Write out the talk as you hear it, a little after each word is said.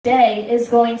Today is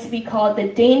going to be called the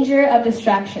danger of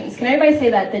distractions. Can everybody say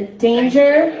that? The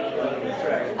danger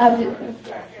of,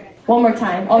 one more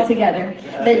time, all together.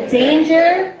 The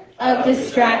danger of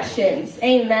distractions.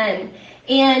 Amen.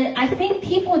 And I think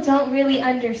people don't really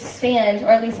understand, or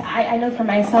at least I know for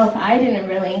myself, I didn't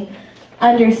really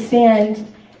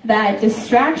understand that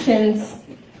distractions,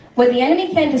 what the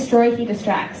enemy can destroy, he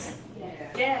distracts.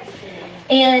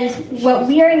 And what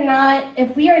we are not,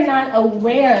 if we are not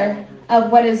aware of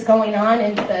what is going on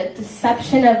and the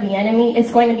deception of the enemy,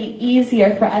 it's going to be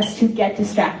easier for us to get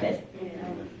distracted.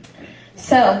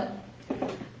 So,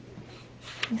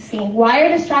 let's see. Why are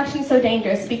distractions so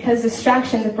dangerous? Because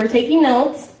distractions, if we're taking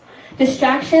notes,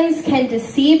 distractions can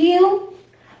deceive you,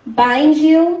 bind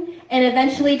you, and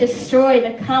eventually destroy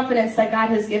the confidence that God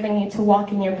has given you to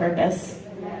walk in your purpose.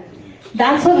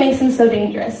 That's what makes them so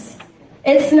dangerous.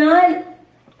 It's not,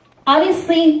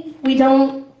 obviously, we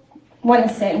don't want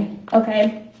to sin,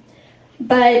 okay?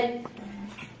 But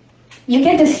you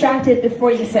get distracted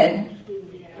before you sin.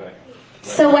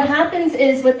 So what happens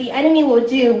is what the enemy will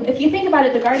do, if you think about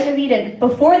it, the Garden of Eden,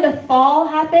 before the fall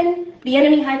happened, the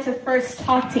enemy had to first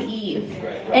talk to Eve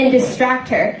and distract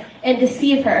her and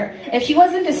deceive her. If she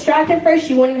wasn't distracted first,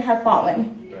 she wouldn't have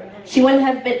fallen. She wouldn't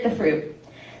have bit the fruit.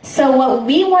 So what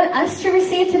we want us to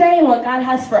receive today and what God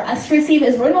has for us to receive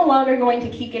is we're no longer going to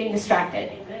keep getting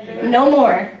distracted. No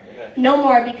more. No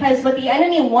more, because what the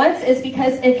enemy wants is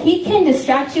because if he can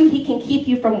distract you, he can keep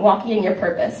you from walking in your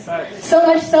purpose. So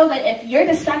much so that if you're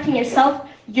distracting yourself,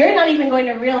 you're not even going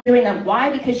to realize doing them. Why?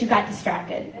 Because you got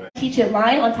distracted. Teach it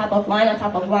line on top of line on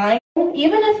top of line,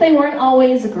 even if they weren't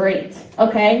always great,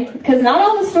 okay? Because not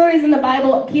all the stories in the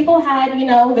Bible, people had,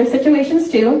 their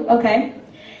situations too, okay?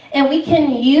 And we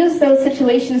can use those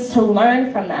situations to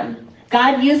learn from them.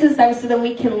 God uses them so that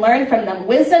we can learn from them.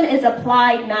 Wisdom is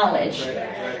applied knowledge.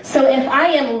 So if I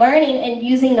am learning and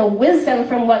using the wisdom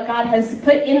from what God has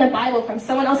put in the Bible from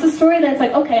someone else's story, then it's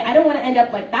like, okay, I don't want to end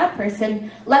up like that person.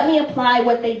 Let me apply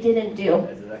what they didn't do.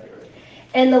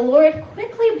 And the Lord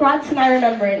quickly brought to my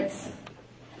remembrance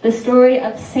the story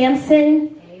of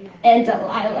Samson and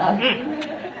Delilah.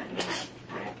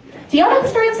 Do y'all know the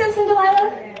story of Samson and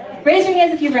Delilah? Raise your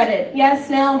hands if you've read it. Yes,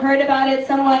 no, heard about it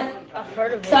somewhat? I've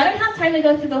heard of it. So I don't have time to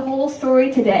go through the whole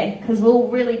story today because we'll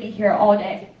really be here all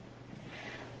day.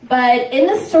 But in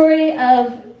the story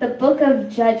of the book of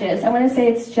Judges, I want to say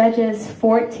it's Judges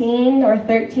 14 or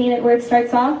 13 where it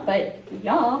starts off, but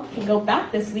y'all can go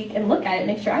back this week and look at it,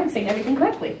 make sure I'm saying everything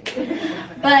correctly.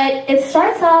 But it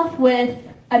starts off with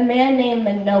a man named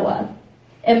Manoah.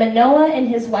 And Manoah and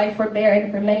his wife were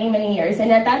barren for many, many years.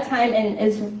 And at that time in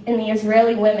the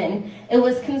Israeli women, it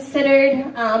was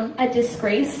considered a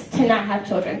disgrace to not have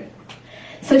children.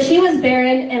 So she was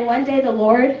barren, and one day the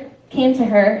Lord came to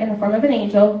her in the form of an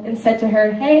angel and said to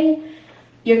her, hey,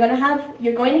 you're going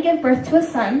to give birth to a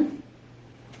son,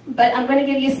 but I'm going to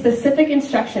give you specific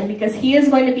instruction because he is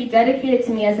going to be dedicated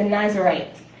to me as a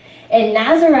Nazirite. And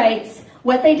Nazirites,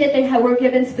 what they did, they were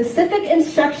given specific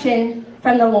instruction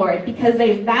from the Lord because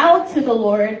they vowed to the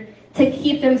Lord to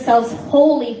keep themselves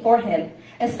holy for him,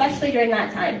 especially during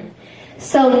that time.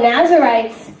 So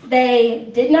Nazirites, they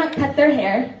did not cut their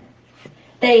hair.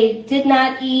 They did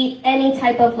not eat any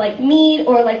type of meat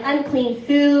or unclean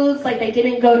foods. They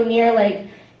didn't go near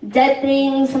dead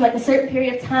things from a certain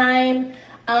period of time.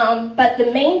 But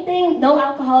the main thing, no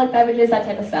alcoholic beverages, that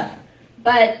type of stuff.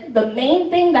 But the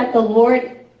main thing that the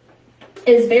Lord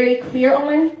is very clear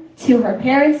on to her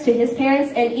parents, to his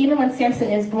parents, and even when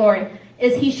Samson is born,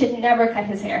 is he should never cut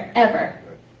his hair, ever.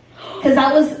 Because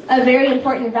that was a very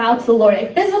important vow to the Lord,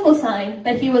 a physical sign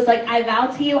that he was like, I vow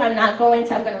to you, I'm going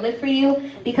to live for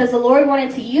you, because the Lord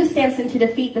wanted to use Samson to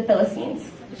defeat the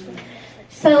Philistines.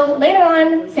 So later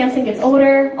on, Samson gets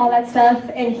older, all that stuff,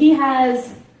 and he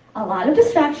has a lot of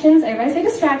distractions. Everybody say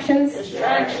distractions.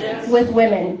 Distractions. With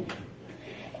women.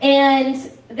 And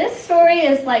this story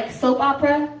is like soap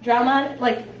opera, drama,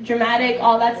 dramatic,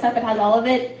 all that stuff. It has all of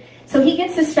it. So he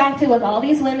gets distracted with all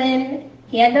these women.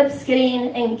 He ends up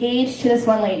getting engaged to this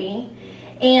one lady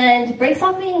and breaks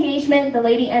off the engagement. The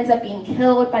lady ends up being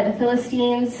killed by the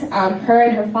Philistines, her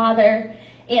and her father.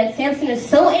 And Samson is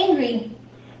so angry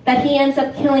that he ends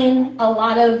up killing a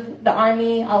lot of the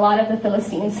army, a lot of the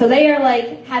Philistines. So they are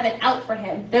have it out for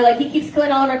him. They're he keeps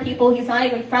killing all of our people. He's not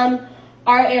even from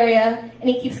our area, and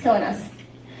he keeps killing us.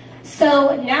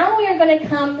 So now we are going to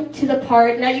come to the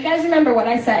part. Now you guys remember what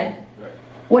I said.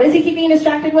 What does he keep being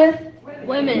distracted with?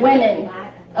 Women. Women.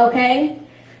 Okay?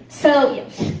 So,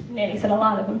 Nanny said a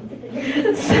lot of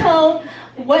them. So,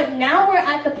 now we're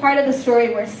at the part of the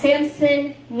story where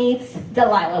Samson meets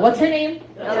Delilah. What's her name?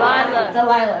 Delilah.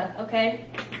 Delilah, okay?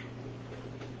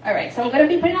 All right, so I'm going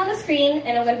to be putting it on the screen,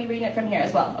 and I'm going to be reading it from here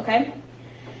as well, okay?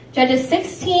 Judges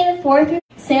 16, 4 through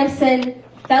Samson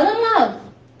fell in love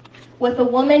with a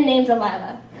woman named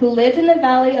Delilah, who lived in the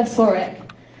valley of Sorek.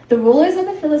 The rulers of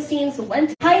the Philistines went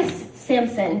to entice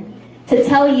Samson to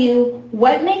tell you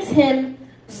what makes him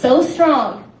so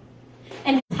strong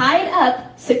and tied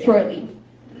up securely.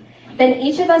 Then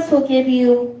each of us will give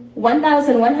you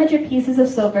 1,100 pieces of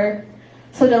silver.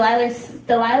 So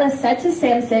Delilah said to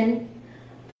Samson,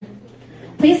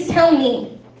 please tell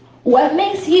me what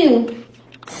makes you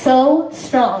so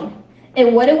strong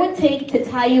and what it would take to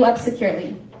tie you up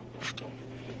securely.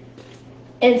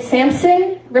 And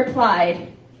Samson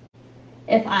replied,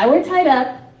 if I were tied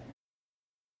up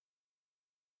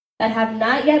that have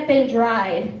not yet been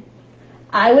dried,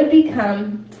 I would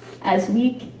become as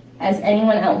weak as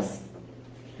anyone else.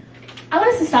 I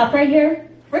want us to stop right here.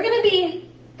 We're going to be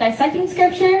dissecting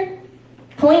scripture,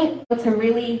 point to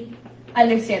really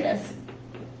understand this.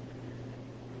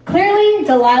 Clearly,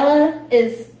 Delilah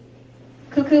is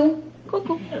cuckoo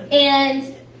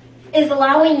and is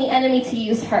allowing the enemy to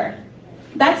use her.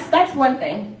 That's one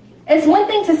thing. It's one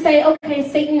thing to say, okay,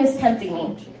 Satan is tempting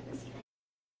me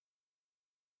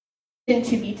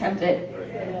to be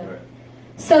tempted.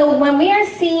 So when we are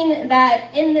seeing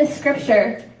that in this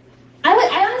scripture,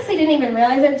 I honestly didn't even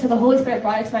realize it until the Holy Spirit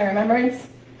brought it to my remembrance.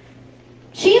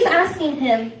 She's asking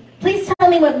him, please tell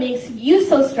me what makes you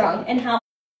so strong and how.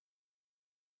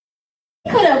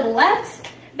 He could have left,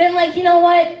 been like, you know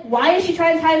what, why is she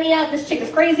trying to tie me up? This chick is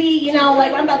crazy, you know,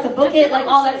 like I'm about to book it, like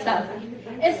all that stuff.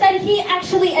 Instead, he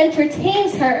actually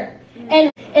entertains her.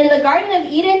 And in the Garden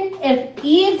of Eden, if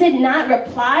Eve did not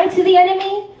reply to the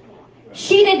enemy,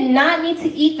 she did not need to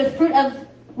eat the fruit of,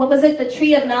 what was it, the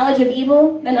tree of knowledge of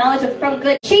evil, the knowledge of from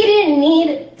good. She didn't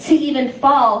need to even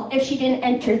fall if she didn't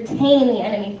entertain the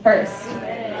enemy first.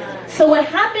 So what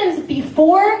happens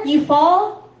before you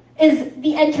fall is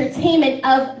the entertainment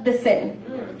of the sin.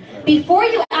 Before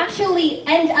you actually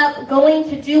end up going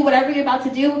to do whatever you're about to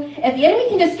do, if the enemy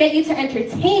can just get you to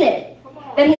entertain it,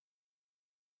 then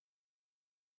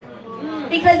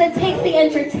because it takes the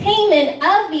entertainment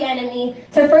of the enemy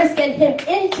to first get him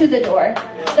into the door.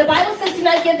 The Bible says do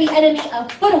not give the enemy a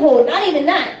foothold, not even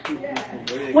that.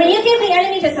 When you give the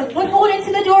enemy just a foothold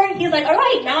into the door, he's like, all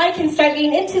right, now I can start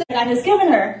getting into what God has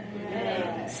given her.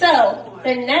 So,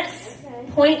 the next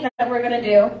point that we're going to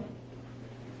do,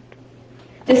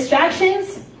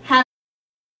 distractions happen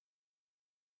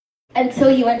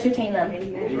until you entertain them.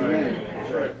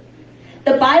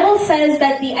 The Bible says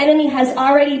that the enemy has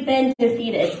already been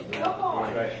defeated.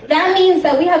 That means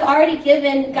that we have already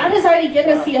God has already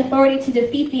given us the authority to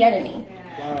defeat the enemy.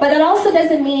 But that also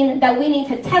doesn't mean that we need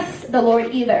to test the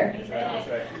Lord either.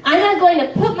 I'm not going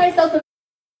to put myself in.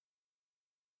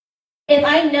 If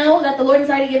I know that the Lord has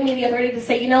already given me the authority to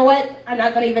say, you know what, I'm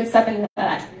not going to even step into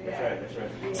that.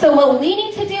 So what we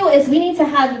need to do is we need to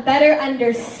have better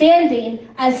understanding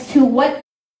as to what,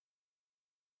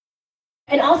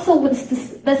 and also with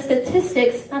the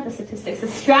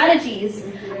strategies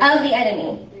of the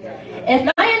enemy. If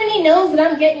my enemy knows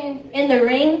that I'm getting in the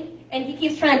ring and he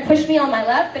keeps trying to push me on my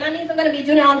left, then that means I'm going to be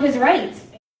doing it on his right.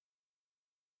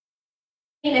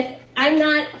 And if I'm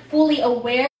not fully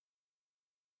aware of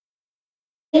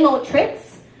the same old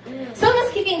tricks, so I'm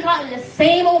just keeping caught in the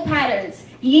same old patterns,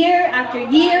 year after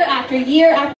year after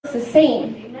year after. It's the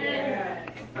same.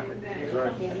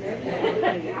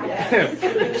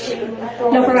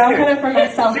 No, for real, I'm coming for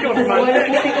myself because the Lord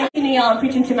is speaking to me. I'm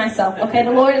preaching to myself. Okay,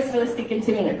 the Lord is really speaking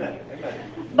to me.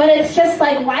 But it's just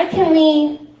like, why can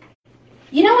we?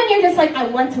 You know when you're just like, I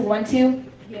want to,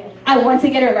 I want to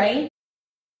get it right.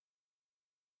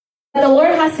 The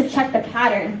Lord has to check the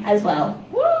pattern as well.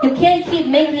 You can't keep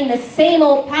making the same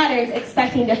old patterns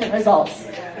expecting different results.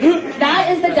 That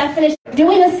is the definition.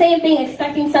 Doing the same thing,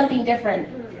 expecting something different.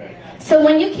 So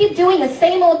when you keep doing the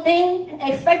same old thing,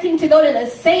 expecting to go to the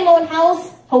same old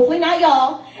house, hopefully not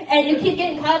y'all, and you keep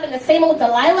getting caught up in the same old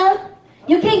Delilah,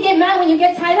 you can't get mad when you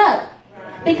get tied up.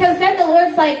 Because then the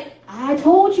Lord's like, I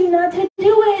told you not to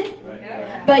do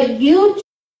it. But you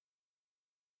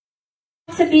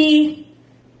to be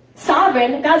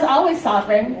sovereign. God's always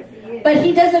sovereign. But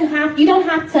you don't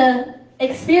have to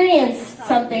experience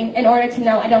something in order to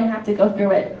know I don't have to go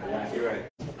through it.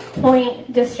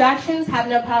 Point, distractions have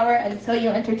no power until you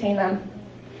entertain them.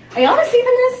 Are y'all receiving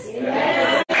this?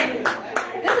 Yeah.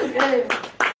 This is good.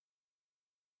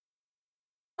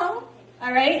 All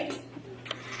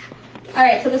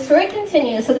right, so the story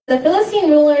continues. So the Philistine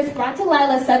rulers brought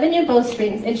Delilah 7 new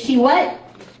bowstrings, and she what?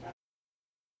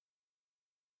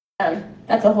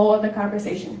 That's a whole other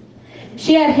conversation.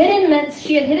 She had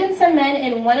hidden some men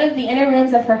in one of the inner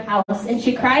rooms of her house, and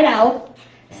she cried out,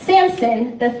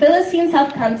 "Samson, the Philistines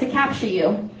have come to capture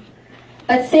you."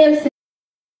 But Samson,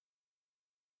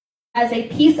 as a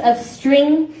piece of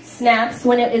string snaps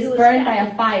when it is burned by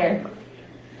a fire.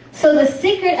 So the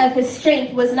secret of his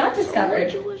strength was not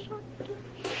discovered.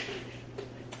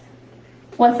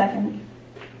 One second.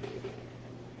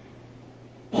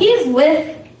 He's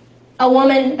with a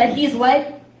woman that he's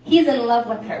what? He's in love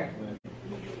with her.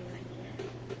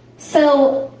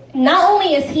 So not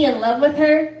only is he in love with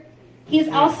her, he's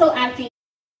also acting,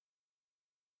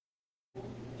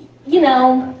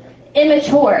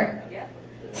 immature.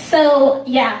 So,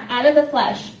 yeah, out of the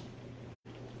flesh.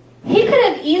 He could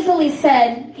have easily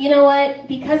said, you know what,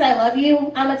 because I love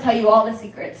you, I'm going to tell you all the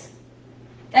secrets.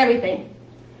 Everything.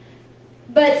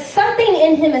 But something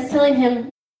in him is telling him,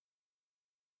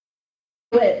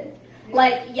 do it.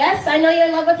 Like, yes, I know you're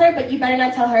in love with her, but you better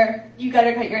not tell her. You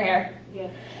better cut your hair. Yeah.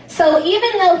 So even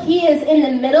though he is in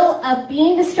the middle of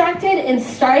being distracted and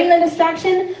starting the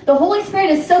distraction, the Holy Spirit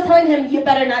is still telling him, you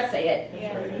better not say it.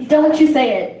 Yeah. Don't you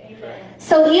say it.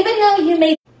 So even though you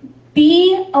may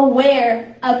be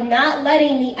aware of not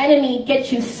letting the enemy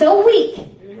get you so weak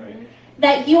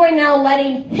that you are now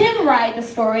letting him ride the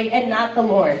story and not the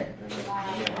Lord.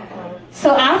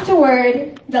 So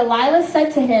afterward, Delilah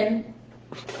said to him,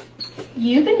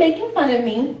 "You've been making fun of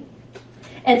me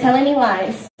and telling me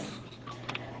lies.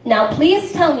 Now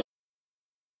please tell me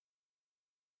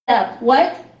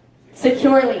what?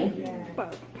 Securely."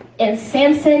 And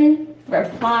Samson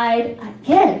replied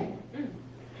again,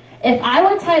 "If I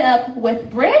were tied up with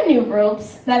brand new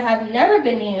ropes that have never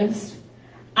been used,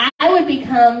 I would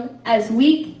become as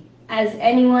weak as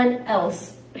anyone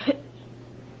else."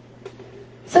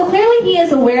 So clearly he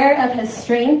is aware of his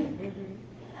strength.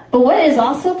 But what is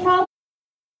also a problem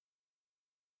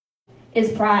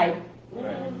is pride.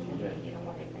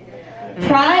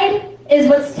 Pride is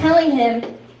what's telling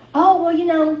him, oh,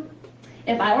 well,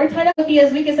 if I were tied up, I would be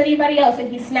as weak as anybody else, and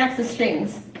he snaps the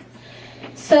strings.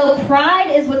 So pride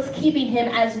is what's keeping him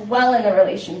as well in the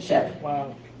relationship.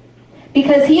 Wow.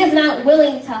 Because he is not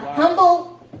willing to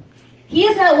humble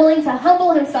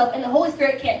himself, and the Holy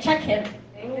Spirit can't check him.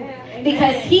 Amen.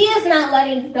 Because he is not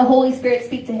letting the Holy Spirit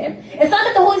speak to him. It's not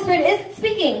that the Holy Spirit isn't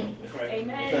speaking.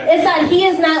 Amen. It's that he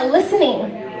is not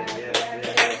listening.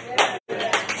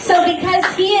 So because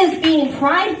he is being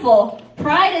prideful,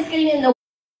 pride is getting in the way.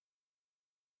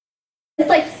 It's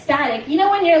like static. You know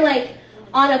when you're like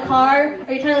on a car,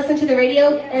 or you're trying to listen to the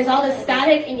radio, there's all this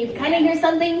static, and you kind of hear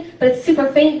something, but it's super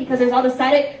faint because there's all the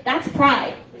static? That's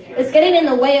pride. It's getting in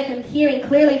the way of him hearing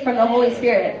clearly from the Holy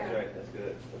Spirit. That's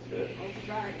good.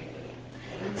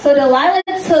 So Delilah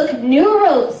took new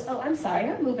ropes. Oh, I'm sorry.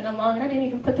 I'm moving along, and I didn't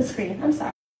even put the screen. I'm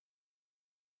sorry.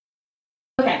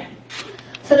 Okay.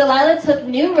 So Delilah took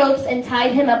new ropes and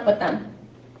tied him up with them.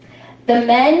 The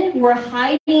men were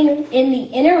hiding in the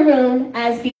inner room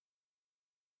as before.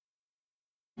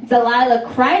 Delilah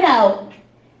cried out,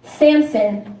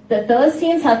 "Samson, the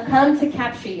Philistines have come to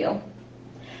capture you."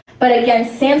 But again,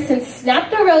 Samson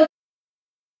snapped the rope.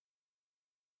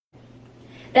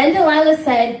 Then Delilah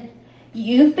said,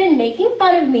 "You've been making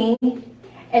fun of me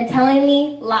and telling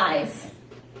me lies."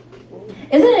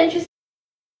 Isn't it interesting?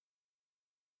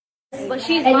 But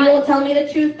you won't tell me the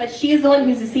truth, but she's the one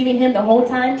who's deceiving him the whole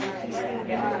time.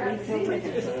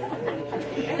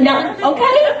 No,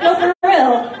 okay? No, for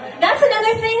real. That's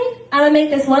another thing. I'm going to make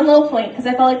this one little point, because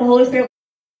I felt like the Holy Spirit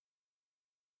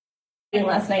was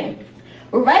last night.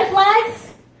 Red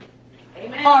flags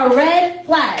are red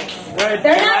flags. They're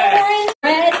not ignoring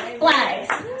red flags.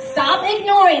 Stop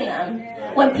ignoring them.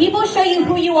 When people show you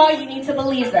who you are, you need to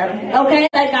believe them. Okay?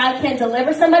 That God can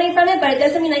deliver somebody from it, but it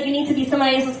doesn't mean that you need to be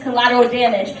somebody else's collateral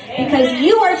damage, because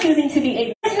you are choosing to be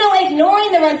ignorant. There's no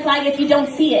ignoring the red flag if you don't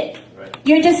see it.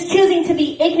 You're just choosing to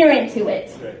be ignorant to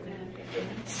it.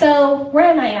 So, where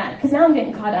am I at? Because now I'm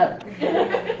getting caught up.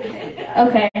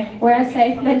 Okay, where I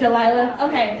say, then Delilah.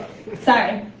 Okay,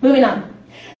 sorry, moving on.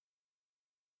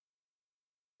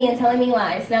 And telling me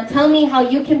lies. Now tell me how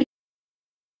you can be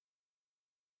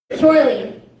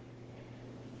securely.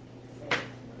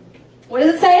 What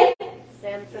does it say?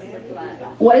 Samson replied.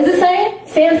 What does it say?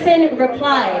 Samson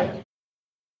replied.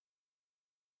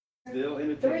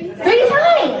 Three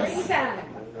times.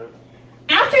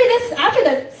 After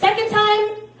the second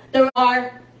time, they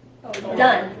are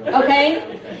done.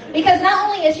 Okay? Because not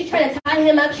only is she trying to tie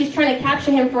him up, she's trying to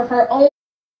capture him for her own.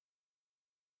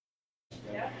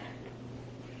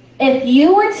 If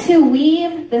you were to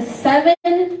weave the 7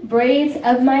 braids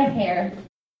of my hair,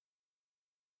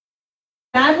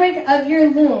 fabric of your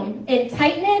loom, and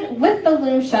tighten it with the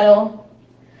loom shuttle,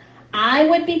 I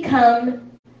would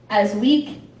become as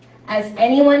weak as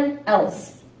anyone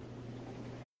else.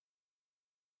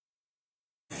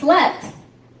 Slept.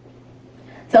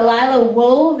 Delilah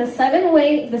wove the seven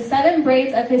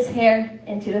braids of his hair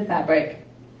into the fabric.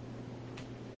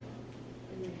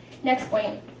 Next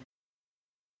point.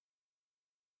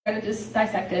 I'm going to just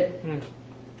dissect it.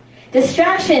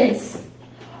 Distractions.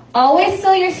 Always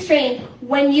steal your strength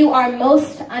when you are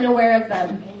most unaware of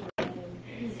them.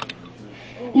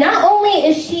 Not only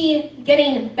is she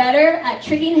getting better at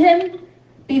tricking him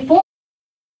before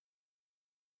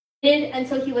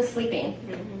until he was sleeping.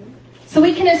 So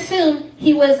we can assume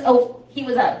he was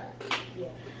up.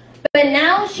 But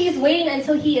now she's waiting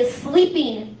until he is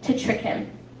sleeping to trick him.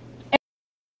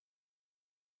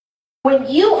 When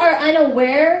you are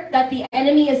unaware that the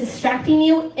enemy is distracting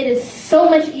you, it is so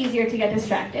much easier to get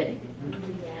distracted.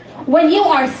 When you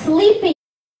are sleeping,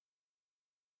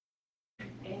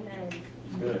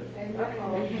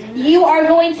 you are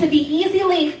going to be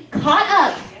easily caught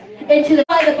up into the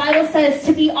Bible says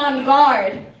to be on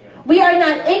guard. We are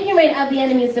not ignorant of the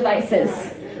enemy's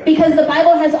devices because the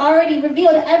Bible has already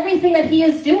revealed everything that he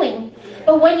is doing.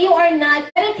 But when you are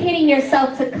not dedicating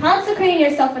yourself to consecrating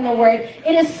yourself in the Word,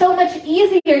 it is so much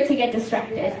easier to get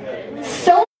distracted.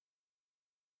 So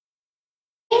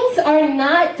things are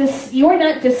not, you are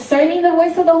not discerning the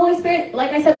voice of the Holy Spirit.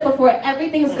 Like I said before,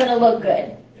 everything's going to look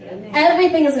good.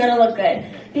 Everything is going to look good.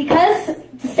 Because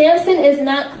Samson is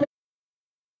not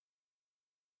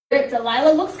clear,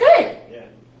 Delilah looks good.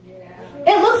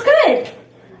 It looks good.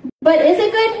 But is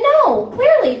it good? No,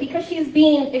 clearly, because she's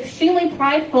being extremely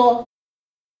prideful.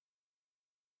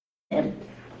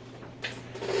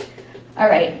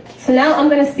 Alright, so now I'm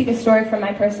going to speak a story from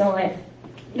my personal life.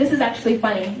 This is actually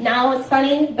funny. Now it's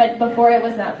funny, but before it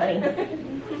was not funny.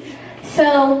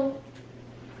 So,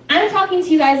 I'm talking to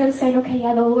you guys and saying, okay,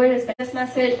 yeah, the Lord has been this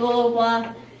message, blah, blah,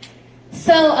 blah.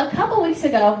 So, a couple weeks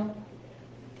ago,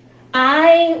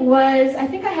 I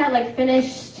think I had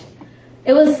finished,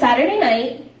 it was Saturday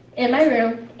night in my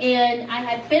room, and I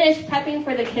had finished prepping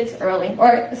for the kids early,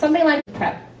 or something like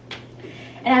prep.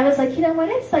 And I was like, you know what,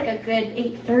 it's like a good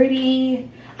 8:30.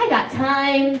 I got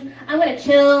time. I'm going to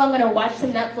chill. I'm going to watch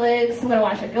some Netflix. I'm going to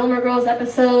watch a Gilmore Girls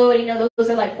episode. You know, those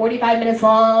are like 45 minutes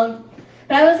long.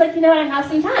 But I was like, you know what, I have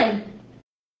some time.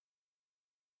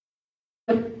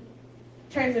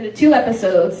 Turns into 2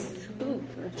 episodes.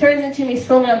 Turns into me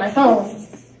scrolling on my phone.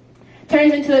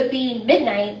 Turns into it being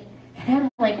midnight. And I'm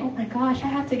like, oh my gosh, I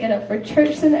have to get up for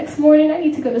church the next morning. I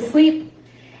need to go to sleep.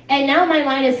 And now my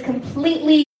mind is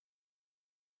completely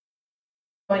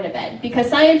going to bed. Because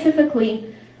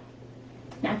scientifically,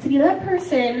 not to be that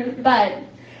person, but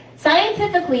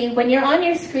scientifically, when you're on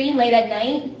your screen late at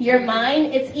night, your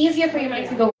mind, it's easier for your mind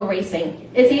to go racing.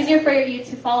 It's easier for you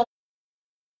to fall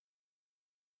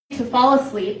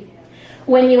asleep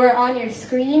when you are on your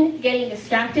screen getting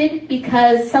distracted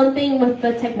because something with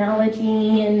the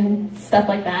technology and stuff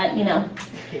like that, you know.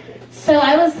 So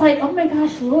I was like, oh my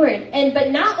gosh, Lord. But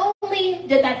not only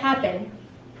did that happen,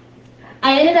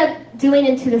 I ended up doing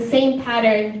into the same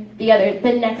pattern the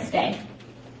next day.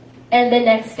 And the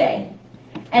next day.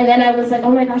 And then I was like,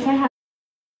 oh my gosh,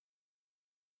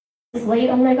 it's late.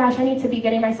 Oh my gosh, I need to be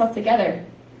getting myself together.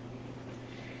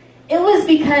 It was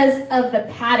because of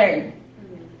the pattern.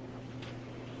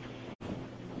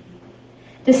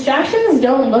 Distractions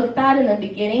don't look bad in the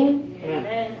beginning.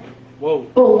 Amen. Whoa.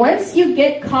 But once you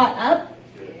get caught up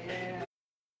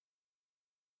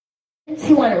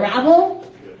to unravel,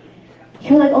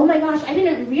 you're like, oh my gosh, I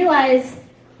didn't realize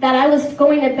that I was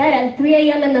going to bed at 3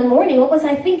 a.m. in the morning. What was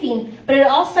I thinking? But it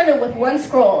all started with one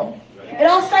scroll. It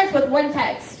all starts with one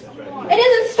text. It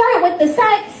doesn't start with the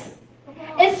sex.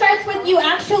 It starts with you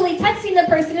actually texting the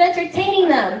person and entertaining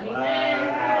them.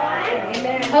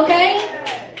 Okay?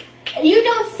 You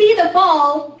don't see the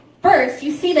fall first.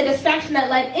 You see the distraction that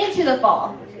led into the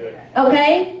fall.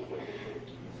 Okay?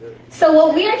 So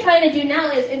what we are trying to do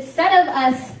now is instead of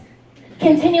us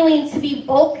continuing to be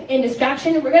bulk in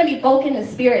distraction, we're going to be bulk in the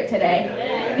spirit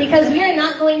today. Because we are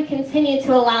not going to continue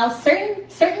to allow certain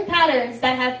patterns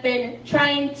that have been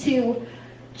trying to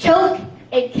choke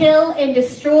and kill and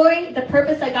destroy the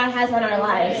purpose that God has on our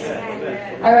lives.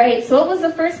 All right, so what was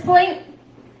the first point?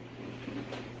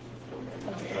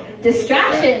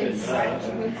 Distractions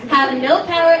have no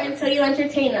power until you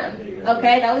entertain them.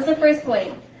 Okay, that was the first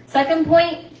point. Second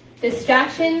point,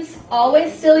 distractions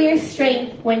always steal your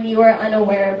strength when you are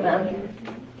unaware of them.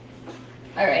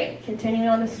 All right, continuing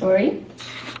on the story.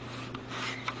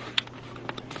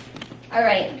 All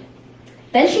right.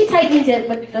 Then she tightened it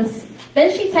with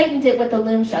the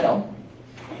loom shuttle.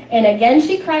 And again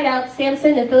she cried out,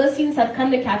 Samson, the Philistines have come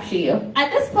to capture you.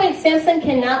 At this point, Samson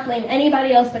cannot blame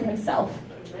anybody else but himself.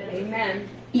 Amen.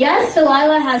 Yes,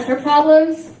 Delilah has her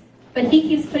problems, but he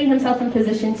keeps putting himself in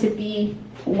position to be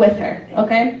with her,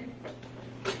 okay?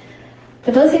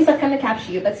 The Philistines have come to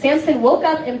capture you. But Samson woke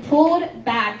up and pulled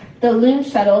back the loom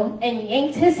shuttle and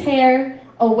yanked his hair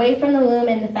away from the loom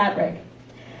and the fabric.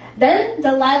 Then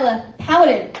Delilah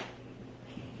pouted.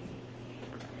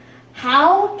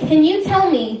 How can you tell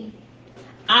me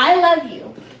I love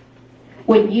you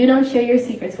when you don't share your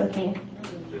secrets with me?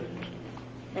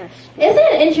 Isn't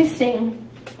it interesting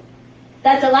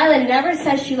that Delilah never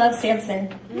says she loves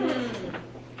Samson?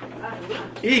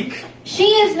 Eek. She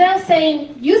is now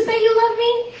saying, you say you love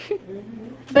me,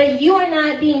 but you are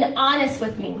not being honest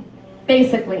with me,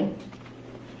 basically.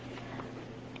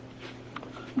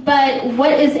 But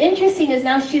what is interesting is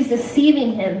now she's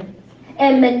deceiving him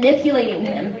and manipulating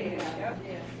him.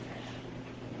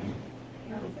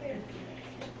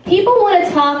 People want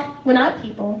to talk, well, not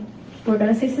people, we're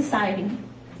going to say society,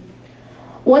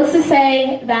 wants to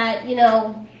say that,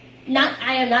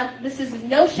 this is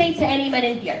no shade to any men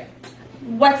in here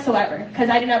whatsoever, because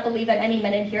I do not believe that any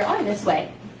men in here are this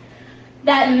way.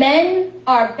 That men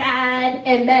are bad,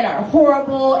 and men are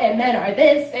horrible, and men are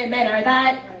this, and men are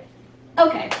that.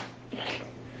 Okay.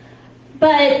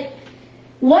 But,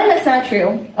 one, that's not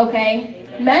true, okay?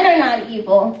 Men are not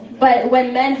evil, but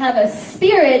when men have a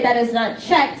spirit that is not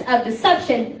checked of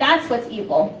deception, that's what's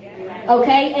evil,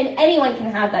 okay? And anyone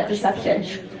can have that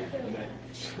deception.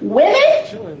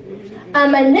 Women? A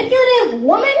manipulative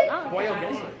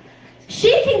woman? She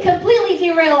can completely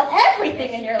derail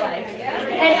everything in your life.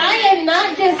 And I am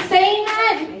not just saying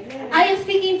that. I am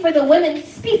speaking for the women's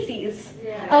species.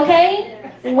 Okay?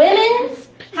 Women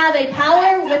have a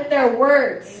power with their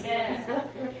words.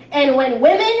 And when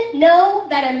women know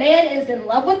that a man is in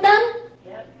love with them,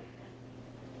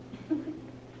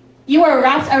 you are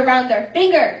wrapped around their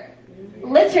finger.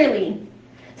 Literally.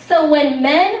 So when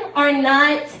men are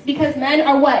not, because men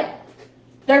are what?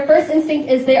 Their first instinct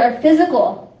is they are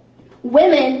physical.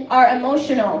 Women are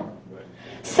emotional.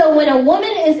 So when a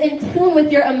woman is in tune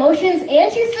with your emotions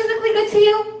and she's physically good to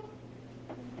you,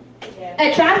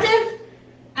 attractive,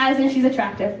 as in she's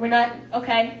attractive. We're not,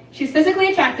 okay? She's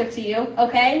physically attractive to you,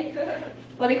 okay?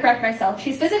 Let me correct myself.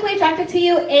 She's physically attractive to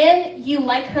you and you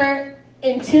like her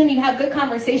in tune, you have good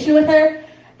conversation with her,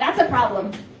 that's a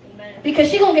problem.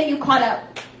 Because she's going to get you caught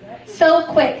up so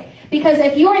quick. Because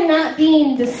if you are not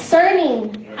being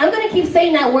discerning, I'm going to keep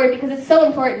saying that word because it's so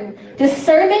important.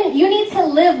 Discernment, you need to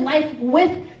live life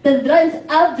with the lens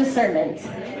of discernment.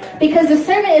 Because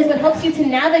discernment is what helps you to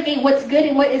navigate what's good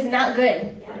and what is not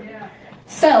good.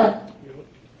 So,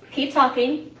 keep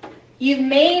talking. You've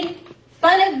made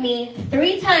fun of me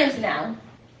 3 times now.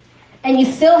 And you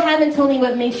still haven't told me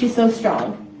what makes you so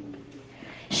strong.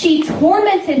 She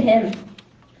tormented him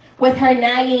with her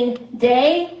nagging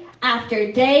day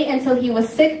after day until he was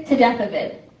sick to death of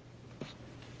it.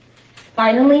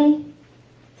 Finally,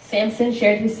 Samson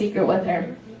shared his secret with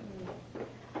her.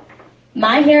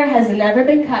 My hair has never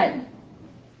been cut,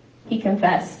 he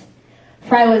confessed,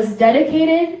 for I was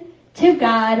dedicated to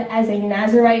God as a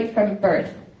Nazirite from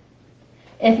birth.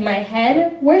 If my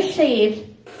head were shaved,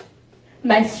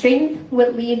 my strength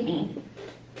would leave me,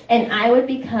 and I would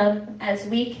become as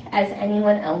weak as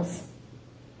anyone else.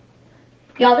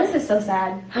 Y'all, this is so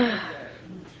sad.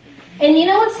 And you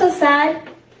know what's so sad?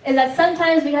 Is that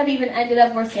sometimes we have even ended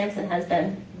up where Samson has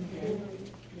been.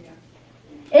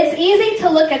 It's easy to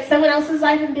look at someone else's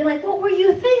life and be like, what were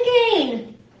you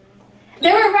thinking?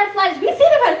 There were red flags. We see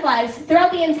the red flags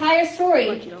throughout the entire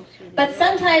story. But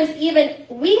sometimes even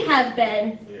we have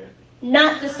been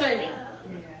not discerning.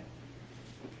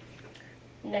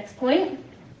 Next point.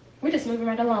 We're just moving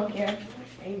right along here.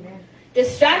 Amen.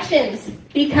 Distractions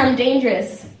become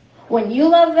dangerous when you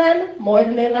love them more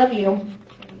than they love you.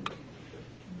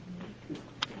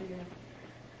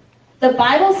 The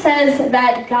Bible says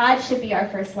that God should be our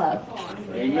first love.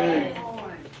 Amen.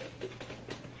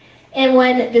 And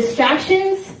when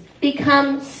distractions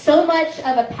become so much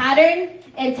of a pattern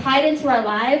and tied into our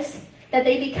lives that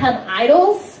they become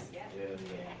idols,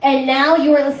 and now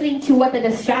you are listening to what the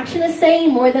distraction is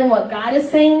saying more than what God is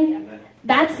saying,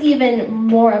 that's even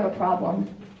more of a problem.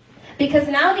 Because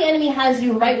now the enemy has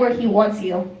you right where he wants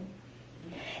you.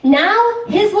 Now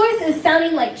his voice is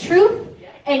sounding like truth,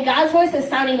 and God's voice is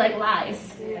sounding like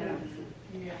lies.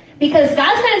 Because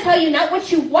God's going to tell you not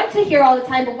what you want to hear all the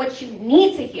time, but what you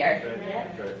need to hear.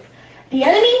 The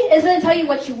enemy is going to tell you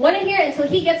what you want to hear until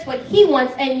he gets what he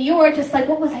wants, and you are just like,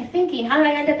 what was I thinking? How did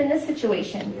I end up in this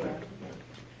situation?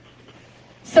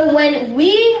 So when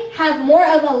we have more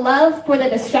of a love for the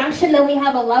distraction than we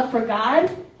have a love for God,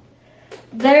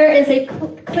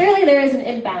 clearly there is an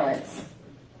imbalance.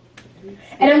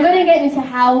 And I'm going to get into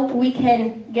how we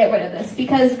can get rid of this,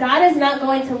 because God is not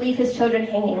going to leave his children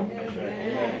hanging.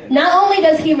 Not only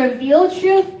does he reveal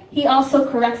truth, he also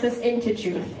corrects us into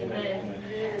truth.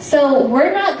 So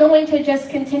we're not going to just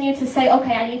continue to say,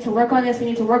 okay, I need to work on this, we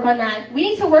need to work on that. We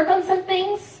need to work on some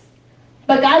things,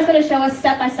 but God's going to show us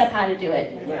step by step how to do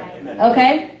it.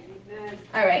 Okay?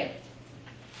 All right.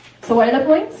 So what are the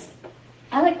points?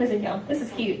 I like quizzing y'all. This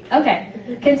is cute.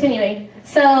 Okay, continuing.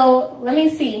 So let me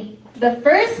see. The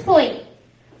first point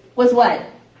was what?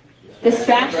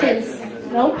 Distractions.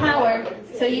 No power,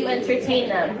 so you entertain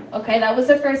them. Okay, that was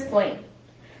the first point.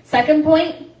 Second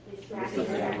point?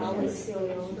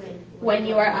 When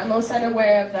you are most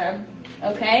unaware of them.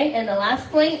 Okay, and the last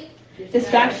point?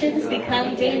 Distractions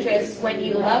become dangerous when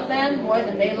you love them more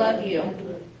than they love you.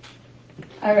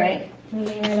 All right,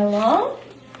 moving right along.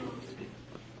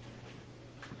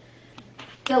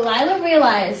 Delilah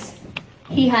realized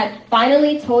he had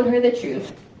finally told her the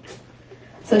truth.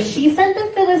 So she sent for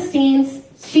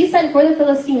the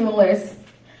Philistine rulers.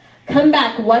 Come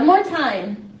back one more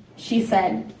time, she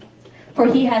said, for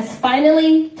he has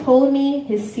finally told me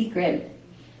his secret.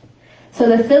 So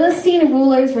the Philistine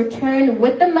rulers returned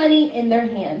with the money in their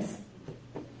hands.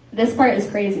 This part is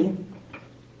crazy.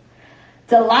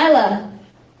 Delilah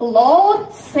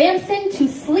lulled Samson to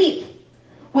sleep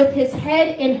with his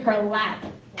head in her lap.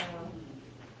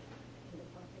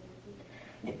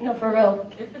 No, for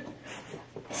real.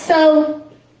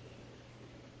 So,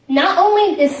 not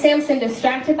only is Samson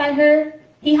distracted by her,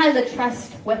 he has a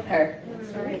trust with her.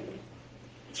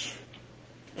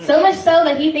 So much so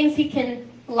that he thinks he can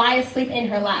lie asleep in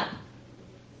her lap.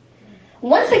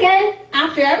 Once again,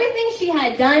 after everything she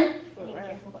had done,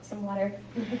 some water.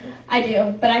 I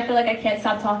do, but I feel like I can't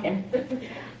stop talking.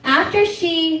 After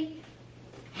she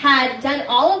had done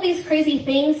all of these crazy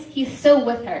things, he's still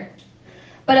with her.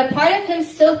 But a part of him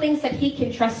still thinks that he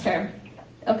can trust her.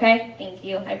 Okay? Thank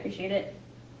you. I appreciate it.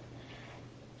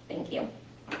 Thank you.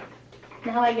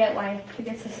 Now I get why I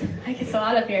get so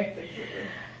out of here.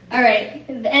 All right.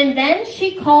 And then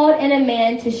she called in a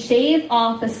man to shave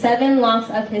off the 7 locks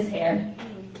of his hair.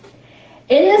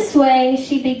 In this way,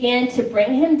 she began to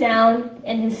bring him down,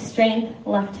 and his strength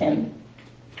left him.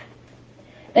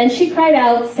 Then she cried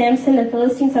out, Samson, the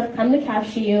Philistines have come to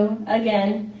capture you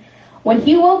again. When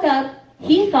he woke up,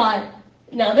 he thought,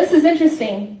 now this is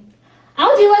interesting.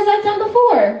 I'll do as I've done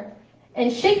before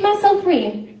and shake myself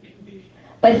free.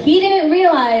 But he didn't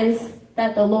realize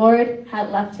that the Lord had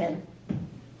left him.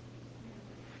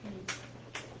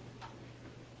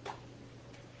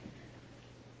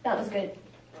 That was good.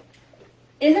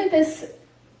 Isn't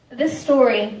this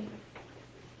story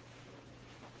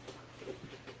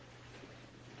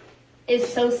is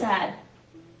so sad?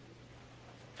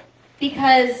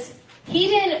 Because he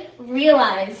didn't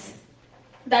realize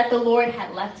that the Lord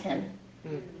had left him.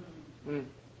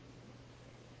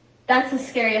 That's the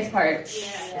scariest part.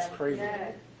 That's crazy.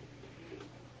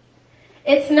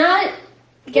 It's not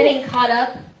getting caught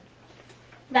up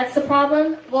that's the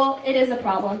problem. Well, it is a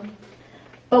problem.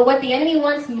 But what the enemy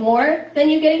wants more than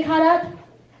you getting caught up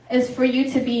is for you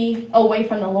to be away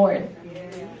from the Lord.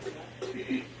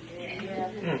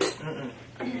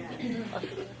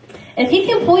 If he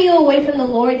can pull you away from the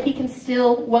Lord, he can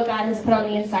steal what God has put on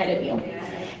the inside of you.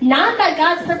 Not that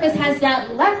God's purpose has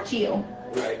not left you.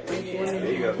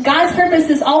 God's purpose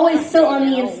is always still on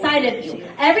the inside of you.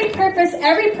 Every purpose,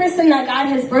 every person that God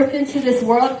has birthed into this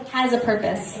world has a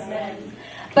purpose.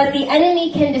 But the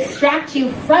enemy can distract you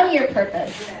from your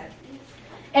purpose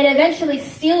and eventually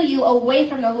steal you away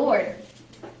from the Lord.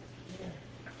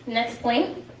 Next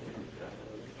point.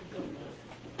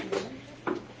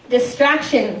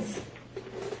 Distractions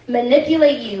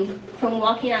manipulate you from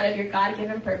walking out of your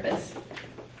God-given purpose.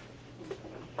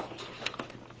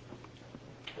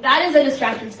 That is a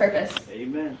distraction's purpose.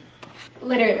 Amen.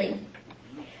 Literally.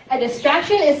 A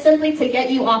distraction is simply to get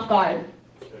you off guard.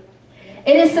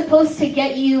 It is supposed to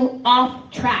get you off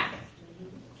track.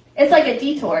 It's like a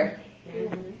detour.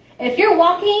 If you're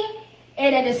walking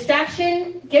and a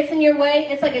distraction gets in your way,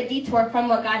 it's like a detour from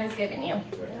what God has given you.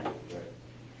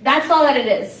 That's all that it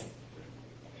is.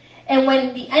 And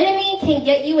when the enemy can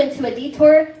get you into a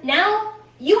detour, now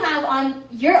you're on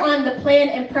the plan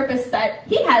and purpose that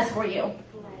he has for you.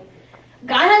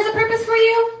 God has a purpose for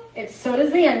you, and so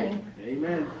does the enemy.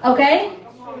 Amen. Okay?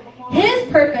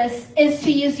 His purpose is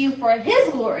to use you for his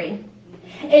glory.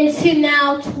 And to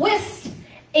now twist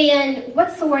and,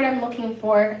 what's the word I'm looking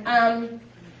for?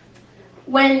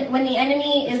 When the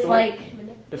enemy is like...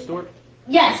 Distort?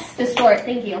 Yes, distort.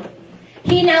 Thank you.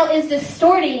 He now is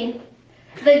distorting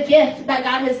the gift that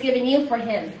God has given you for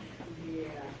him.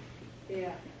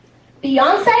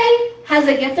 Beyonce has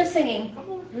a gift of singing.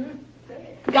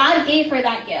 God gave her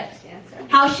that gift.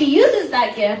 How she uses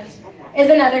that gift is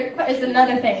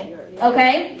another thing.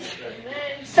 Okay?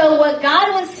 So what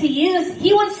God wants to use,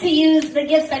 he wants to use the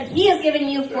gifts that he has given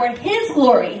you for his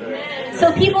glory.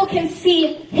 So people can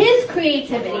see his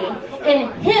creativity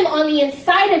and him on the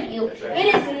inside of you.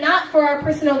 It is not for our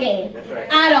personal gain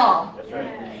at all.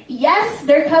 Yes,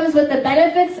 there comes with the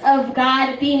benefits of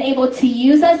God being able to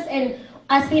use us and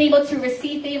us being able to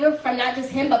receive favor from not just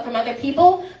him, but from other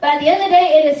people. But at the end of the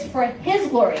day, it is for his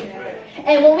glory.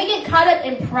 And when we get caught up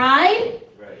in pride,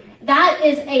 that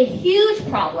is a huge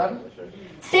problem.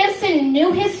 Samson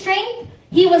knew his strength.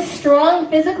 He was strong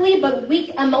physically, but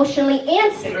weak emotionally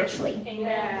and spiritually.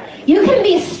 You can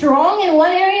be strong in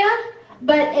one area,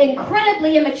 but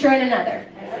incredibly immature in another.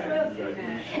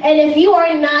 And if you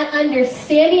are not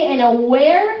understanding and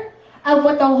aware of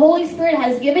what the Holy Spirit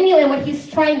has given you and what he's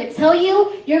trying to tell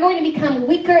you, you're going to become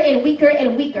weaker and weaker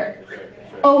and weaker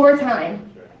over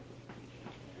time.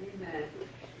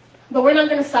 But we're not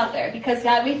going to stop there because,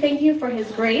 God, we thank you for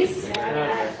his grace.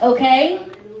 Okay?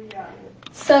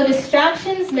 So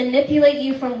distractions manipulate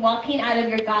you from walking out of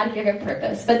your God-given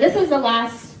purpose. But this is the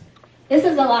last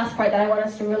part that I want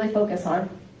us to really focus on.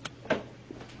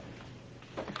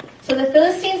 So the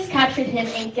Philistines captured him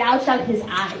and gouged out his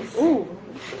eyes. Ooh.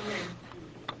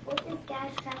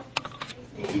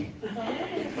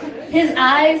 His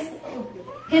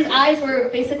eyes were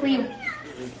basically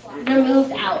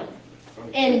removed out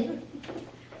and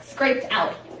scraped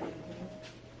out.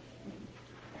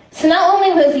 So not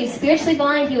only was he spiritually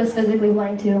blind, he was physically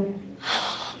blind too.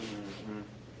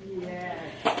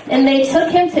 And they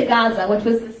took him to Gaza, which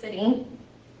was the city,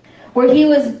 where he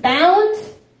was bound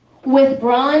with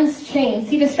bronze chains.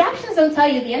 See, distractions don't tell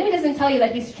you, the enemy doesn't tell you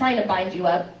that he's trying to bind you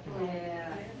up.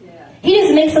 He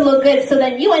just makes it look good so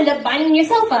then you end up binding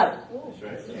yourself up.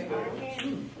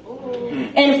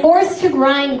 And forced to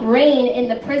grind grain in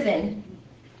the prison.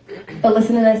 But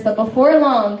listen to this, but before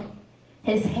long,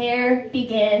 his hair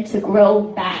began to grow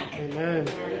back. Amen.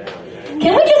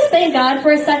 Can we just thank God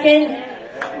for a second?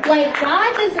 Like,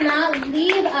 God does not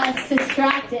leave us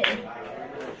distracted.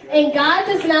 And God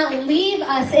does not leave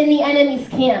us in the enemy's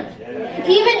camp. Even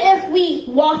if we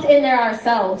walked in there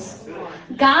ourselves,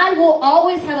 God will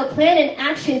always have a plan and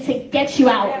action to get you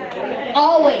out.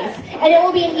 Always. And it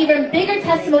will be an even bigger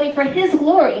testimony for his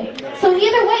glory. So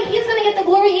either way, he's going to get the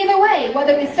glory either way.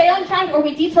 Whether we stay on track or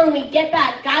we detour and we get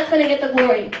back, God's going to get the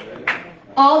glory.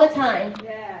 All the time.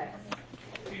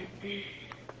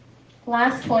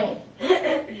 Last point.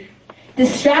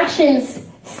 Distractions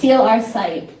steal our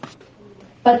sight,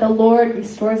 but the Lord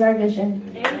restores our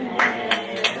vision.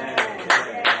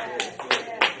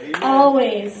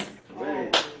 Always.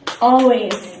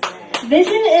 Always.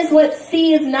 Vision is what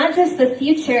sees not just the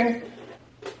future,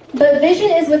 but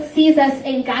vision is what sees us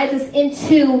and guides us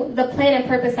into the plan and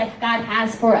purpose that God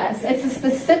has for us. It's a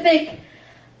specific,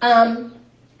 how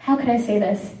can I say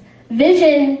this?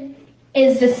 Vision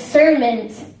is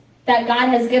discernment that God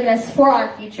has given us for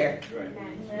our future.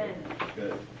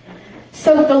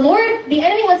 So the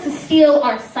enemy wants to steal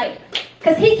our sight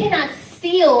because he cannot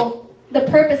steal the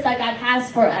purpose that God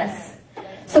has for us.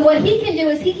 So what he can do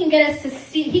is he can get us to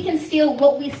see, he can steal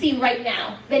what we see right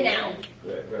now, the now.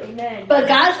 Amen. But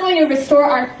God's going to restore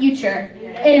our future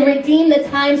and redeem the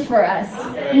times for us,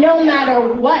 no matter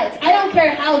what. I don't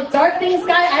care how dark things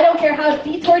got. I don't care how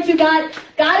detoured you got.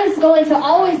 God is going to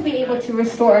always be able to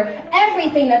restore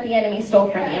everything that the enemy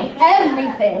stole from you.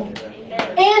 Everything.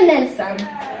 And then some.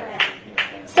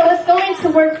 So it's going to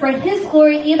work for his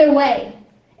glory either way.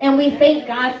 And we thank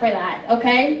God for that,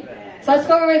 okay? So let's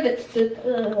go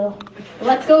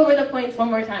over the points one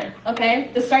more time,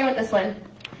 okay? Just starting with this one.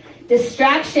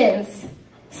 Distractions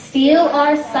steal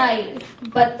our sight,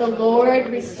 but the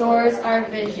Lord restores our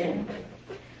vision.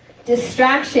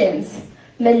 Distractions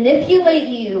manipulate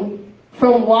you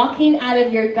from walking out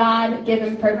of your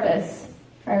God-given purpose.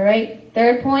 All right?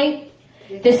 Third point.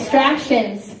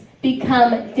 Distractions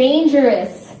become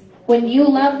dangerous when you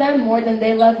love them more than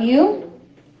they love you.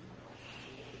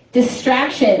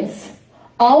 Distractions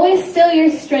always steal your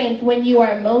strength when you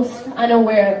are most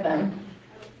unaware of them.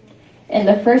 And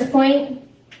the first point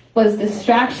was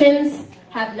distractions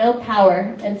have no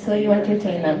power until you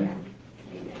entertain them.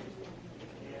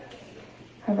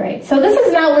 All right, so this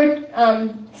is not where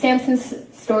Samson's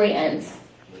story ends.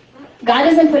 God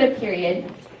doesn't put a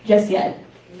period just yet.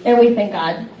 And we thank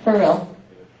God, for real.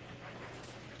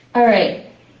 All right.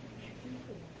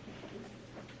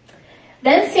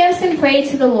 Then Samson prayed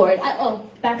to the Lord.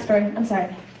 Backstory. I'm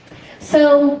sorry.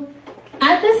 So,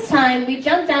 at this time, we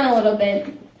jump down a little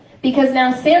bit because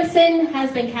now Samson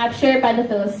has been captured by the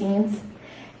Philistines.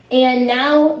 And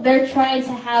now they're trying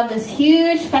to have this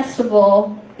huge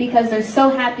festival because they're so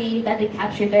happy that they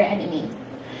captured their enemy.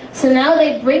 So now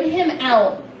they bring him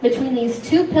out between these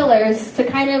two pillars to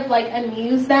kind of like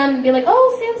amuse them and be like,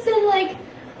 oh, Samson, like,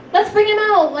 let's bring him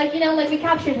out. Like, we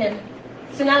captured him.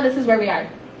 So now this is where we are.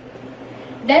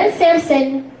 Then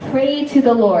Samson prayed to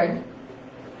the Lord.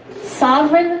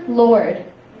 Sovereign Lord,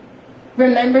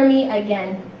 remember me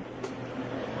again.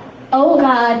 Oh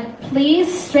God, please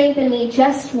strengthen me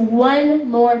just one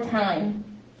more time.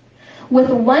 With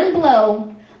one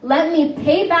blow, let me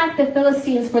pay back the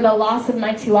Philistines for the loss of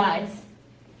my 2 eyes.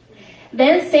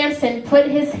 Then Samson put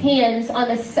his hands on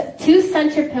the 2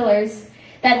 center pillars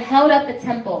that held up the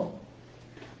temple.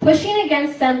 Pushing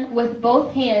against them with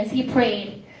both hands, he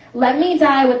prayed, let me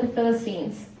die with the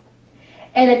Philistines.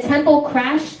 And the temple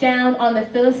crashed down on the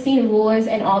Philistine rulers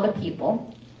and all the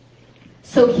people.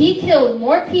 So he killed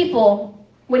more people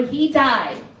when he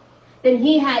died than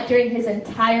he had during his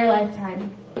entire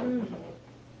lifetime.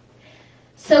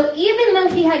 So even though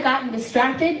he had gotten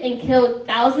distracted and killed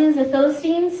thousands of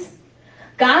Philistines,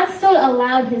 God still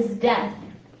allowed his death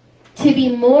to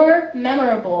be more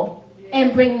memorable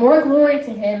and bring more glory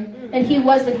to him than he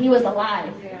was when he was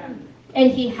alive.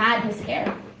 And he had his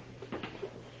hair.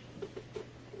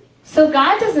 So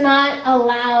God does not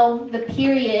allow the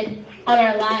period on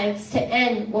our lives to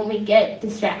end when we get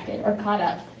distracted or caught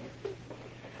up.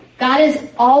 God is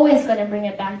always going to bring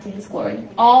it back to his glory.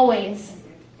 Always.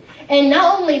 And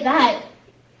not only that,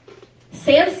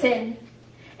 Samson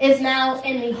is now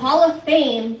in the Hall of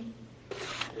Fame,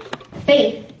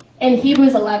 faith, in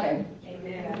Hebrews 11.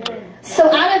 Amen.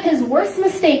 So out of his worst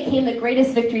mistake came the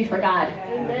greatest victory for God.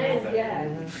 Amen.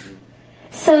 Yes.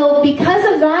 So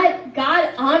because of that,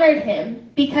 God honored him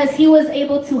because he was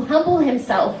able to humble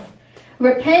himself,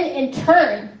 repent and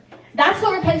turn. That's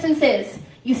what repentance is.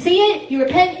 You see it, you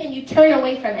repent, and you turn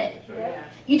away from it. Yeah.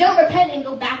 You don't repent and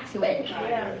go back to it.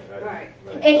 Yeah. Right.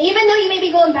 And even though you may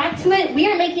be going back to it, we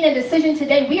are making a decision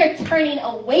today. We are turning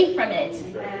away from it.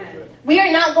 Amen. We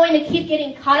are not going to keep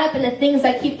getting caught up in the things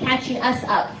that keep catching us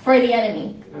up for the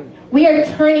enemy. We are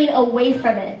turning away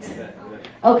from it.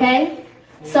 Okay?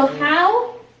 So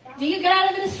how do you get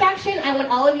out of a distraction? I want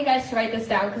all of you guys to write this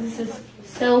down because this is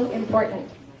so important.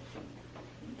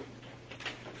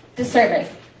 Discernment.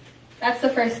 That's the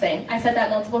first thing. I said that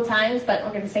multiple times, but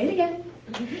I'm going to say it again.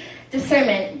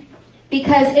 Discernment.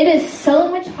 Because it is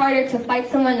so much harder to fight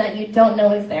someone that you don't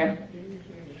know is there.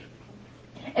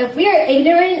 If we are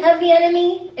ignorant of the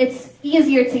enemy, it's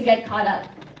easier to get caught up.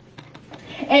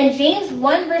 And James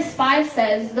 1 verse 5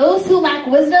 says, those who lack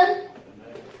wisdom,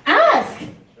 ask.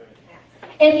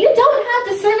 If you don't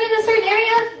have discernment in a certain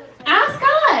area, ask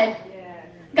God.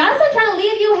 God's not trying to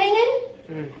leave you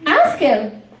hanging. Ask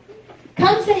him.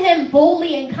 Come to him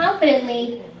boldly and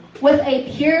confidently with a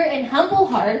pure and humble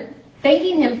heart,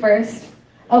 thanking him first,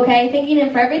 okay? Thanking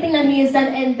him for everything that he has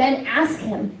done, and then ask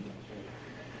him.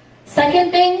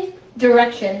 Second thing,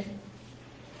 direction.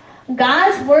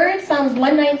 God's word, Psalms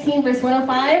 119, verse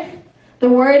 105, the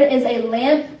word is a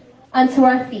lamp unto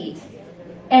our feet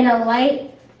and a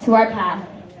light to our path.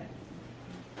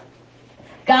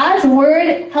 God's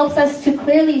word helps us to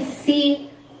clearly see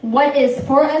what is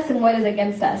for us and what is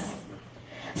against us.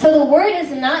 So the word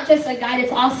is not just a guide,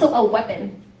 it's also a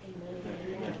weapon.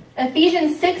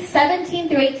 Ephesians 6, 17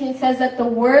 through 18 says that the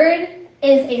word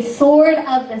is a sword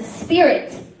of the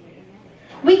Spirit.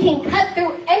 We can cut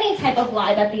through any type of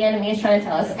lie that the enemy is trying to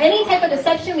tell us. Any type of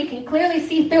deception, we can clearly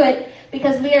see through it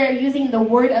because we are using the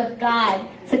word of God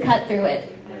to cut through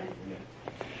it.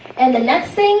 And the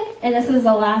next thing, and this is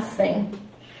the last thing,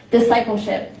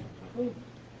 discipleship.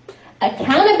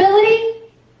 Accountability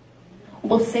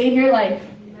will save your life.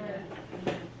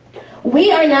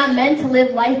 We are not meant to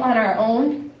live life on our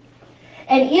own.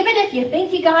 And even if you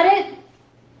think you got it,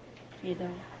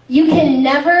 you can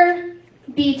never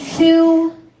be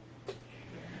too...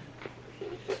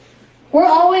 We're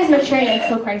always maturing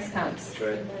until Christ comes.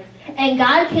 And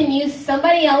God can use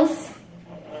somebody else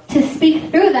to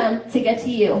speak through them to get to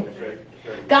you.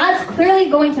 God's clearly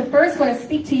going to first want to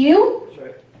speak to you,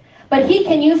 but he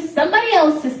can use somebody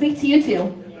else to speak to you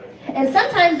too. And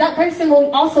sometimes that person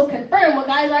will also confirm what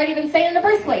God has already been saying in the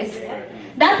first place.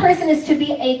 That person is to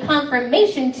be a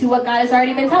confirmation to what God has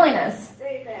already been telling us.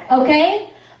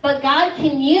 Okay? But God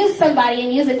can use somebody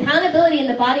and use accountability in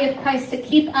the body of Christ to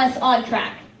keep us on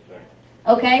track.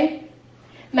 Okay?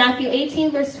 Matthew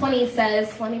 18 verse 20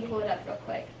 says, let me pull it up real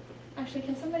quick. Actually,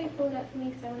 can somebody pull it up for me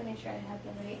because I want to make sure I have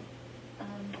them right.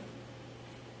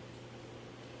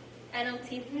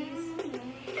 NLT, please.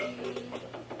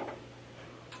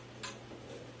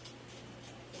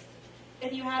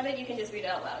 If you have it, you can just read it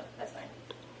out loud. That's fine.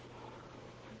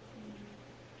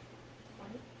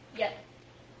 Yep.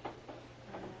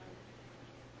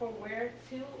 For where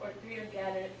 2 or 3 are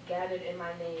gathered in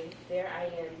my name, there I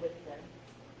am with them.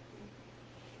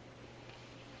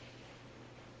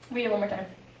 Read it one more time,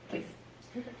 please.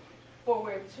 For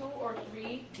where 2 or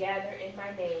 3 gather in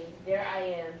my name, there I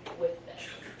am with them.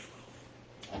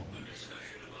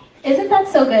 Isn't that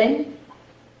so good?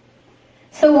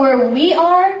 So where we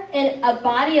are in a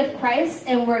body of Christ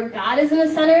and where God is in the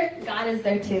center, God is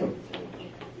there too.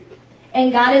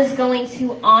 And God is going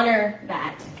to honor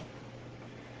that.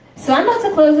 So I'm about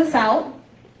to close this out.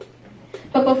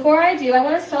 But before I do, I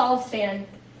want us to all stand.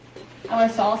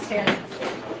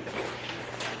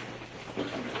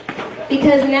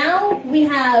 Because now we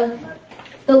have,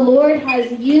 the Lord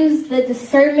has used the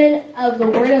discernment of the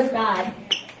Word of God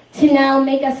to now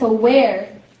make us aware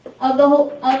of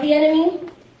the enemy.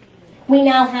 We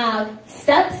now have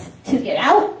steps to get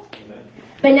out.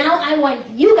 But now I want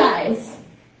you guys,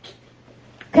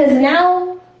 because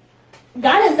now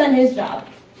God has done his job.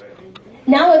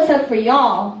 Now it's up for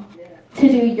y'all to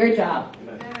do your job.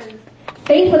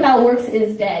 Faith without works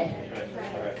is dead.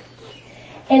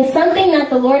 And something that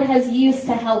the Lord has used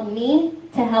to help me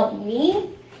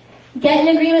get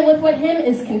in agreement with what him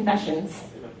is confessions.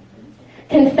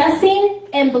 Confessing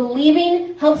and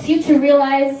believing helps you to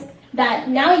realize that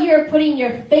now you're putting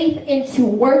your faith into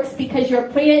works because you're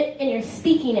putting it and you're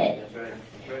speaking it.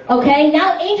 Okay?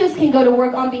 Now angels can go to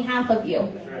work on behalf of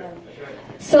you.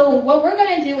 So what we're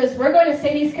going to do is we're going to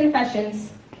say these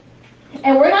confessions.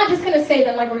 And we're not just going to say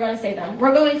them like we're going to say them.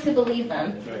 We're going to believe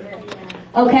them.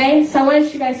 Okay? So I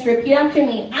want you guys to repeat after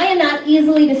me. I am not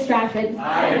easily distracted.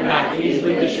 I am not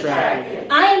easily distracted.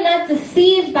 I am not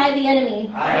deceived by the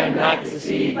enemy. I am not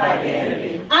deceived by the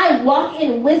enemy. I walk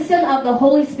in wisdom of the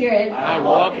Holy Spirit. I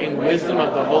walk in wisdom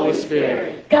of the Holy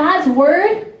Spirit. God's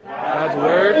word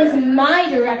is my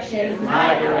direction.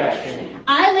 my direction.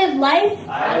 I live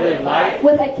life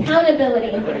with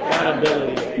accountability.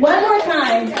 accountability. One more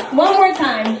time.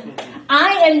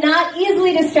 I am not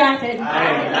easily distracted. I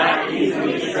am not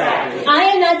easily distracted. I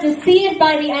am not deceived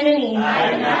by the enemy.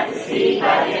 I am not deceived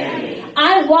by the enemy.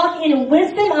 I walk in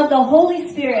wisdom of the Holy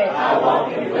Spirit. I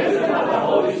walk in wisdom of the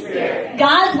Holy Spirit.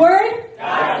 God's word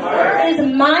is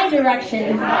my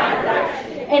direction.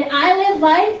 And I live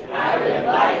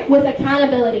life with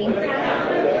accountability.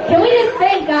 Can we just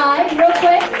thank God real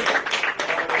quick?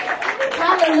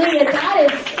 Hallelujah. God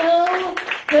is so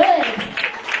good.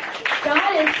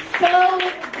 God is so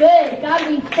good. God,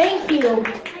 we thank you.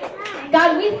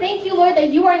 God, we thank you, Lord, that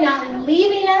you are not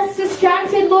leaving us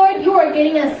distracted, Lord. You are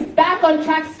getting us back on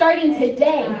track starting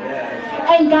today.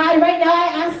 And God, right now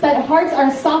I ask that hearts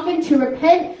are softened to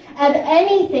repent of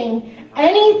anything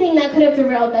that could have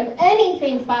derailed them,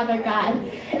 anything, Father God.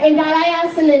 And God, I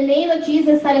ask in the name of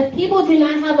Jesus that if people do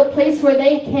not have a place where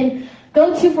they can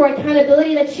go to for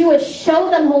accountability, that you would show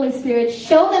them, Holy Spirit,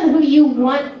 show them who you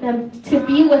want them to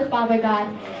be with, Father God.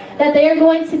 That they are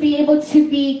going to be able to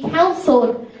be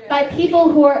counseled by people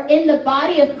who are in the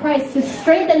body of Christ to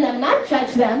strengthen them, not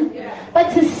judge them,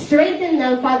 but to strengthen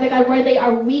them, Father God, where they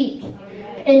are weak.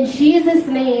 In Jesus'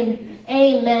 name,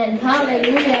 amen.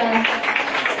 Hallelujah.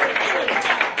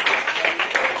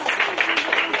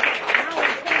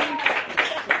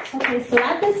 Okay, so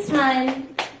at this time,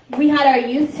 we had our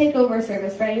youth takeover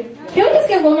service, right? Can we just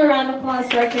give one more round of applause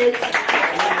to our kids?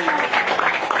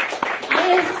 I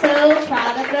am so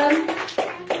proud of them.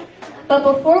 But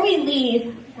before we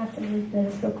leave, I have to move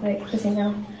this real quick, just so you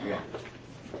know.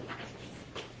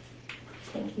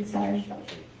 Thank you, sorry.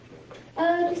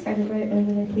 Just grab it right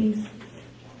over there, please.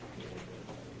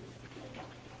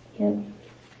 Yep.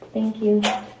 Thank you.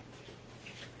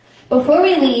 Before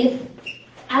we leave,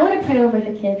 I want to pray over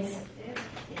the kids.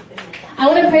 I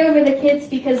want to pray over the kids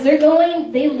because they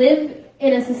live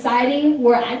in a society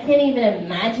where I can't even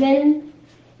imagine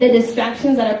the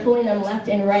distractions that are pulling them left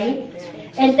and right.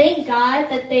 And thank God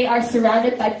that they are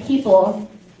surrounded by people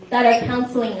that are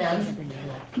counseling them.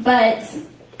 But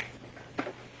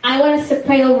I want us to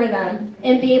pray over them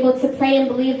and be able to pray and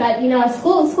believe that,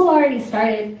 school already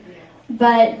started.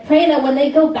 But pray that when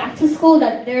they go back to school,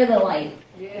 that they're the light.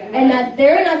 And that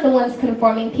they're not the ones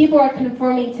conforming. People are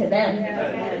conforming to them.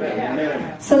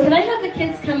 So can I have the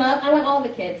kids come up? I want all the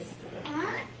kids.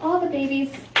 All the babies.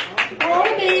 All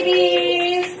the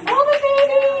babies. All the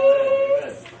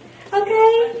babies.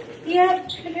 Okay? Yep.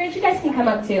 The parents, you guys can come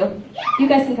up too. You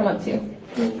guys can come up too.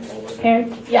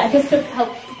 Parents? Yeah, just to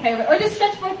help pray over. Or just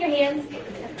stretch forth your hands.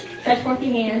 Stretch forth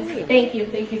your hands. Thank you,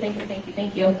 thank you, thank you, thank you,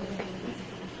 thank you.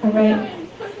 All right.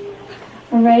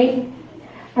 All right.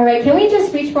 All right. Can we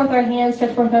just reach forth our hands,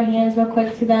 stretch forth our hands real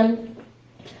quick to them?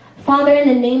 Father, in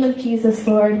the name of Jesus,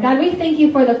 Lord, God, we thank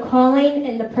you for the calling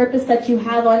and the purpose that you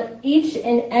have on each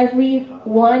and every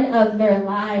one of their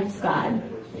lives, God.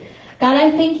 God,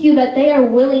 I thank you that they are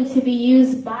willing to be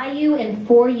used by you and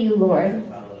for you, Lord.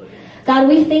 God,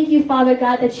 we thank you, Father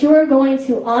God, that you are going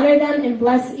to honor them and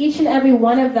bless each and every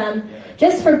one of them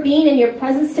just for being in your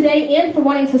presence today and for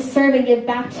wanting to serve and give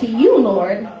back to you,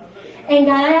 Lord. And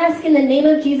God, I ask in the name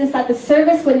of Jesus that the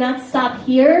service would not stop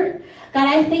here. God,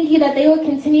 I thank you that they will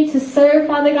continue to serve,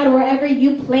 Father God, wherever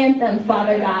you plant them,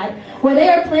 Father God. Where they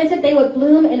are planted, they would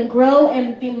bloom and grow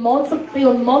and they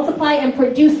will multiply and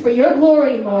produce for your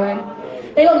glory, Lord.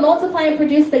 They will multiply and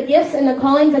produce the gifts and the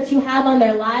callings that you have on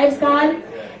their lives, God.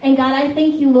 And God, I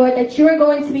thank you, Lord, that you are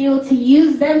going to be able to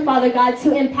use them, Father God,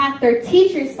 to impact their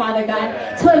teachers, Father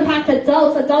God, to impact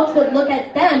adults. Adults would look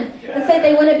at them and say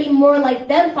they want to be more like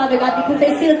them, Father God, because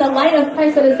they see that the light of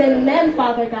Christ that is in them,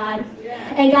 Father God.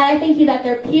 And God, I thank you that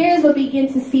their peers will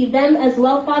begin to see them as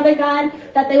well, Father God,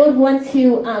 that they would want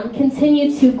to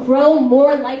continue to grow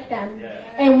more like them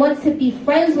and want to be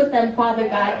friends with them, Father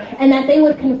God, and that they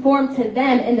would conform to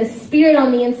them in the spirit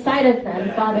on the inside of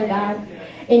them, Father God.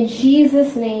 In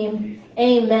Jesus' name,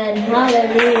 amen.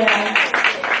 Hallelujah.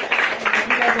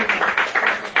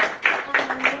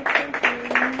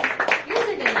 Yours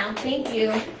are good now. Thank you.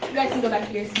 You guys can go back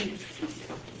to your seats.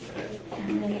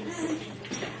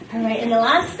 All right, and the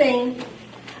last thing,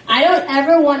 I don't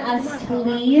ever want us to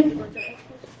leave.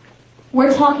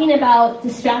 We're talking about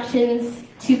distractions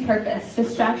to purpose,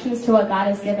 distractions to what God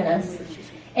has given us.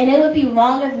 And it would be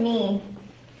wrong of me